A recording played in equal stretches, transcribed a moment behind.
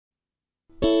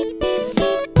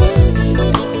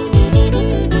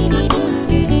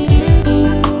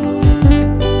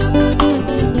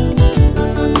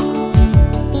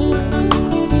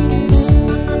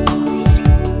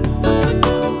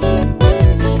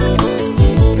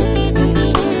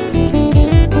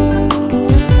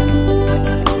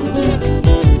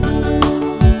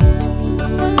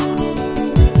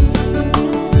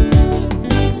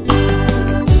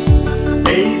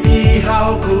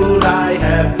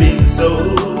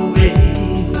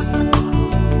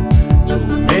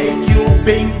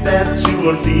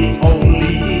you're the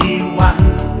only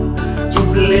one to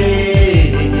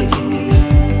blame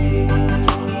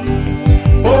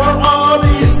for all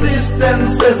these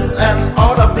distances and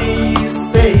all of these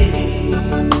pain.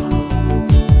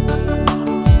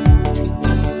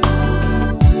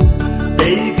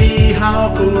 Baby,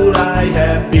 how could I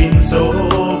have been so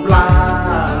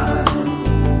blind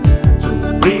to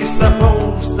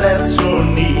presuppose that your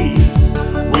needs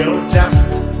will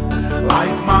just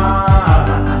like mine?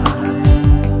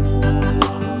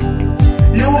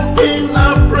 You've been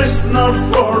a prisoner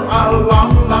for a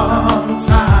long, long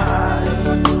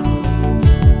time,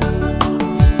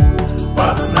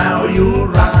 but now you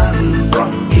run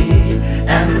from me,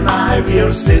 and I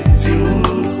will set you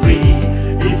free,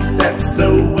 if that's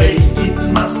the way it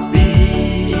must be.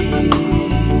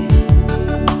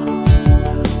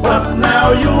 But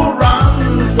now you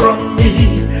run from me,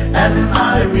 and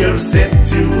I will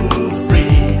set you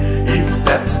free, if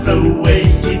that's the way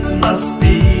it must be.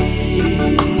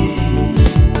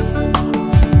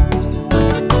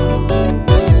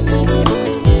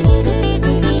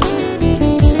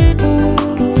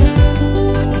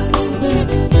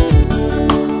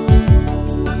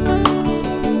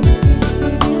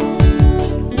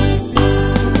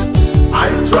 I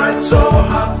tried so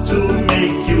hard to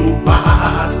make you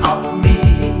part of me.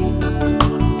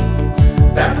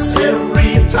 That's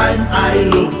every time I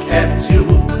look at you,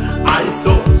 I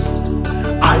thought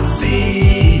I'd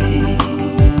see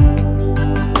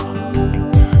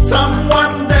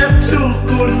someone that you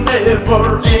could never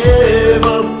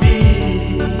ever be.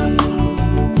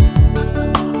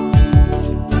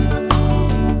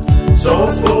 So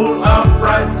full of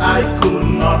pride I could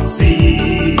not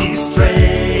see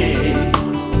straight.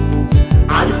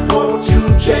 I thought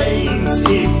you'd change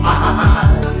if I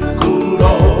could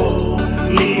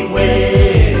only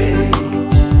wait.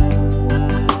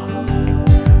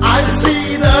 I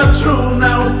see the truth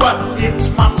now, but it's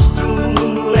much too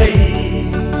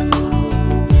late.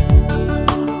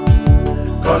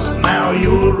 'Cause now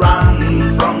you run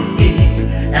from me,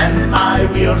 and I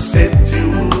will set you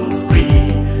free,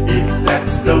 if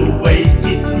that's the way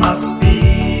it must be.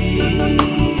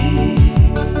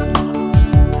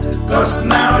 'Cause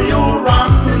now you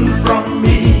run from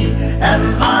me, and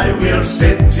I will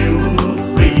set you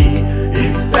free,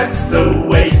 if that's the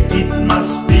way it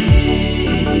must be.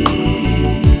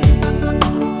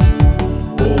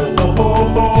 Oh,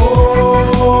 oh, oh,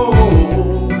 oh.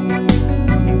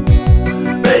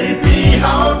 Baby,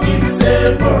 how did it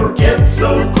ever get so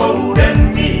cold and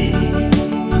mean?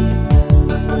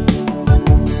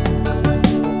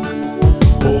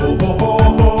 Oh, oh,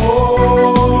 oh, oh.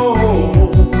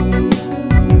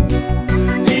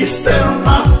 Is there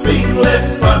nothing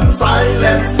left but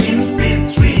silence in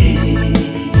between?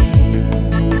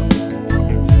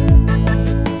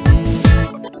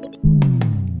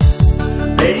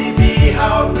 Baby,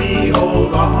 how we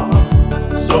hold on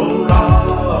so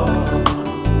long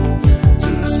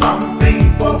to something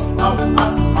both of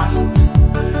us must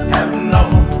have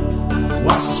known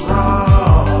was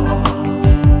wrong.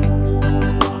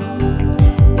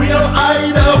 We'll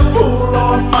either fool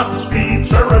or must be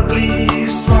terribly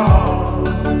strong.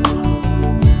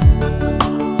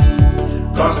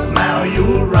 'Cause now you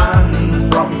run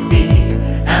from me,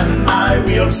 and I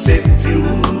will set you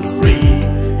free,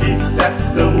 if that's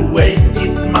the way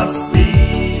it must be.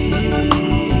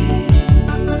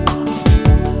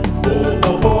 Oh,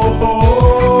 oh, oh,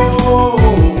 oh.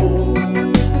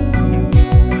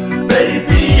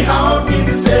 Baby, how did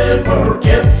it ever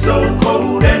get so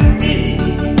cold and mean?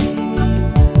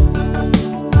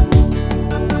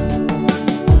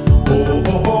 Oh,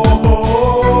 oh, oh, oh.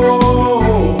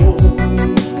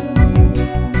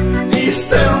 Is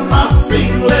there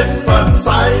nothing left but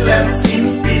silence in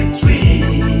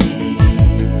between?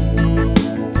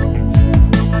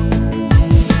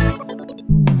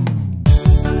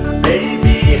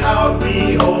 Baby, how we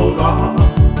hold on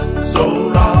so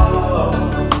long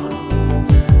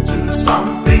to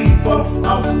something both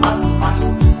of us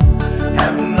must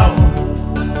have known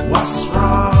was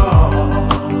wrong.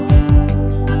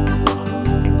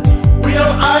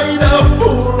 We'll either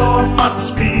fool or must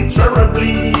be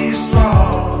terribly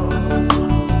strong.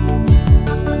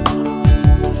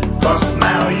 'Cause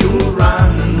now you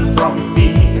run from me,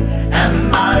 and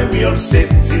I will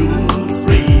set you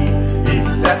free, if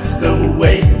that's the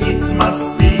way it must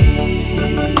be.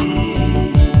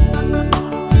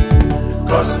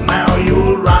 'Cause now you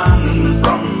run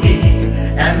from me,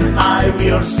 and I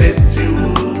will set you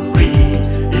free,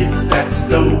 if that's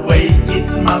the way it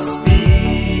must be.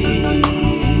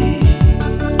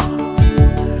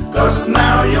 'Cause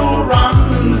now you